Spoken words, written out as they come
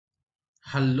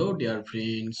Hello dear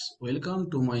friends,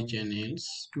 welcome to my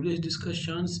channels. Today's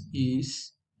discussions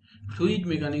is fluid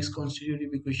mechanics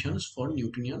constitutive equations for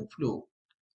Newtonian flow.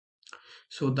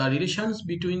 So the relations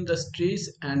between the stress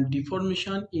and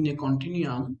deformation in a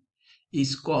continuum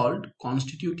is called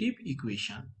constitutive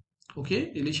equation.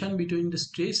 Okay, relation between the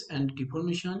stress and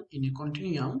deformation in a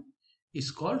continuum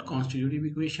is called constitutive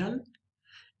equation.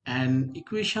 An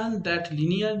equation that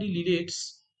linearly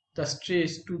relates the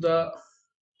stress to the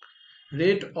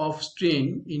rate of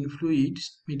strain in fluid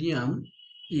medium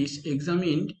is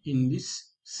examined in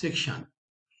this section.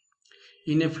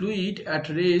 In a fluid at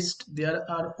rest, there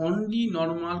are only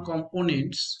normal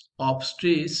components of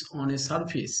stress on a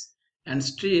surface, and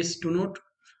stress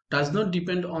does not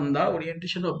depend on the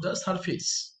orientation of the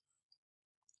surface.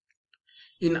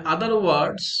 In other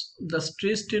words, the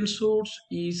stress tensor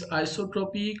is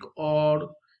isotropic or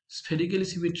spherically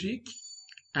symmetric.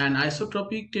 An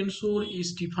isotropic tensor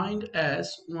is defined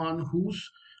as one whose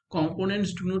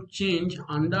components do not change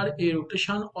under a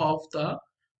rotation of the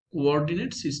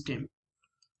coordinate system.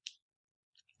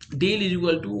 Del is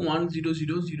equal to 1 0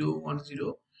 0 0 1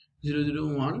 0 0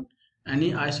 0 1.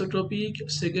 Any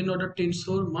isotropic second order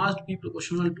tensor must be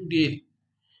proportional to del,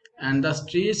 and the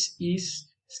stress is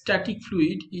static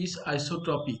fluid is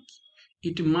isotropic.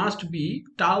 It must be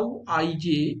tau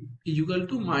ij is equal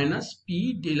to minus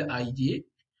p del ij,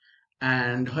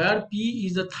 and where P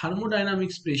is the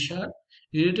thermodynamics pressure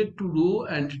related to rho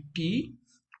and T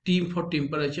for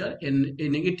temperature, and a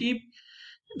negative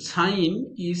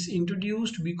sign is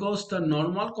introduced because the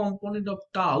normal component of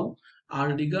tau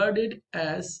are regarded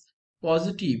as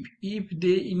positive if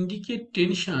they indicate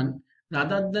tension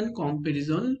rather than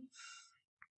comparison.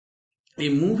 A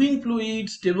moving fluid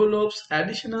develops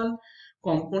additional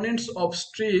components of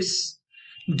stress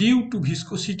due to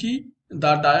viscosity.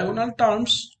 The diagonal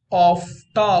terms of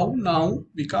tau now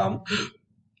become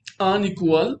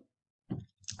unequal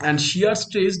and shear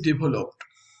stress developed.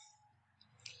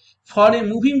 For a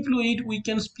moving fluid, we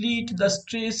can split the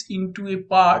stress into a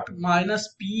part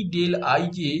minus P del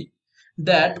ij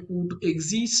that would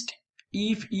exist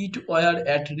if it were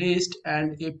at rest,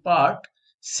 and a part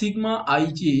sigma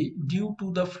ij due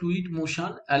to the fluid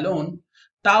motion alone.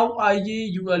 Tau ij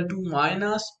equal to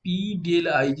minus P del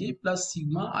ij plus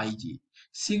sigma ij.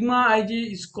 Sigma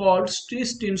ij is called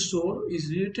stress tensor, is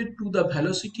related to the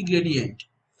velocity gradient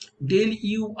del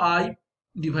ui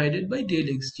divided by del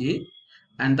xj,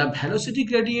 and the velocity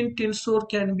gradient tensor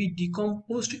can be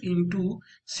decomposed into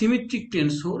symmetric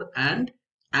tensor and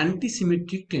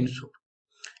antisymmetric tensor,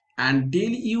 and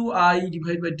del ui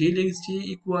divided by del xj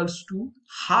equals to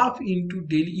half into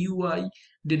del ui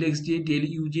del xj del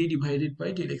uj divided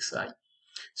by del xi.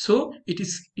 So it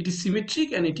is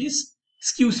symmetric and it is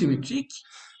skew symmetric,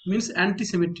 means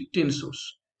antisymmetric tensors.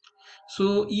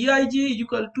 So eij is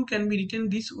equal to can be written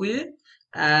this way,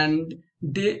 and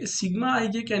sigma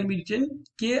ij can be written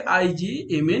kij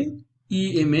mn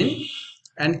emn,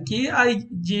 and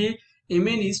kij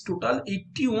mn is total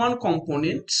 81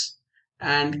 components,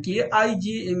 and kij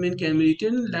mn can be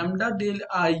written lambda del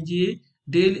ij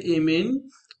del mn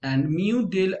and mu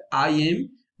del im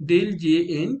del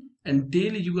jn, and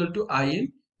del is equal to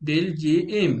im del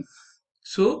jm.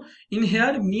 So in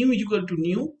here mu is equal to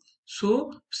nu,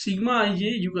 so sigma ij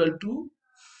is equal to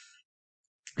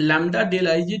lambda del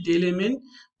ij del mn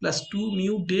plus 2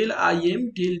 mu del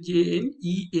im del jn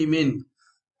emn.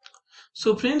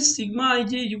 So friends, sigma ij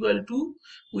is equal to,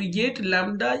 we get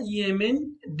lambda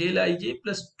emn del ij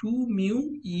plus 2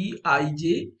 mu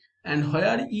eij, and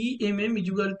where emm is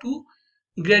equal to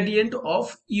gradient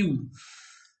of u.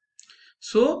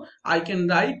 So I can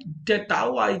write that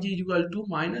tau ij is equal to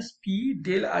minus p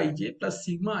del ij plus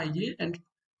sigma ij, and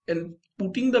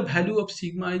putting the value of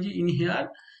sigma ij in here,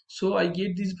 so I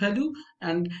get this value,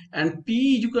 and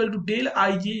p is equal to del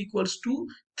ij equals to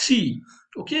 3.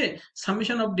 Okay,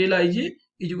 summation of del ij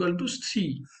is equal to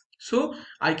 3. So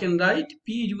I can write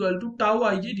p is equal to tau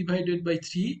ij divided by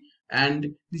 3, and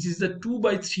this is the 2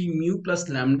 by 3 mu plus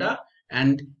lambda,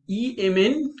 and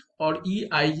emn or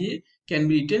eij can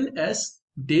be written as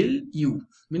del u,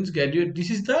 means graduate. This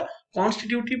is the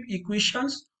constitutive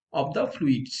equations of the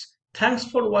fluids. Thanks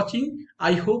for watching.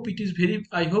 I hope it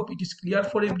is clear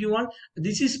for everyone.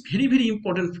 This is very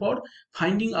important for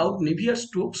finding out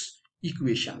Navier-Stokes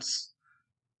equations.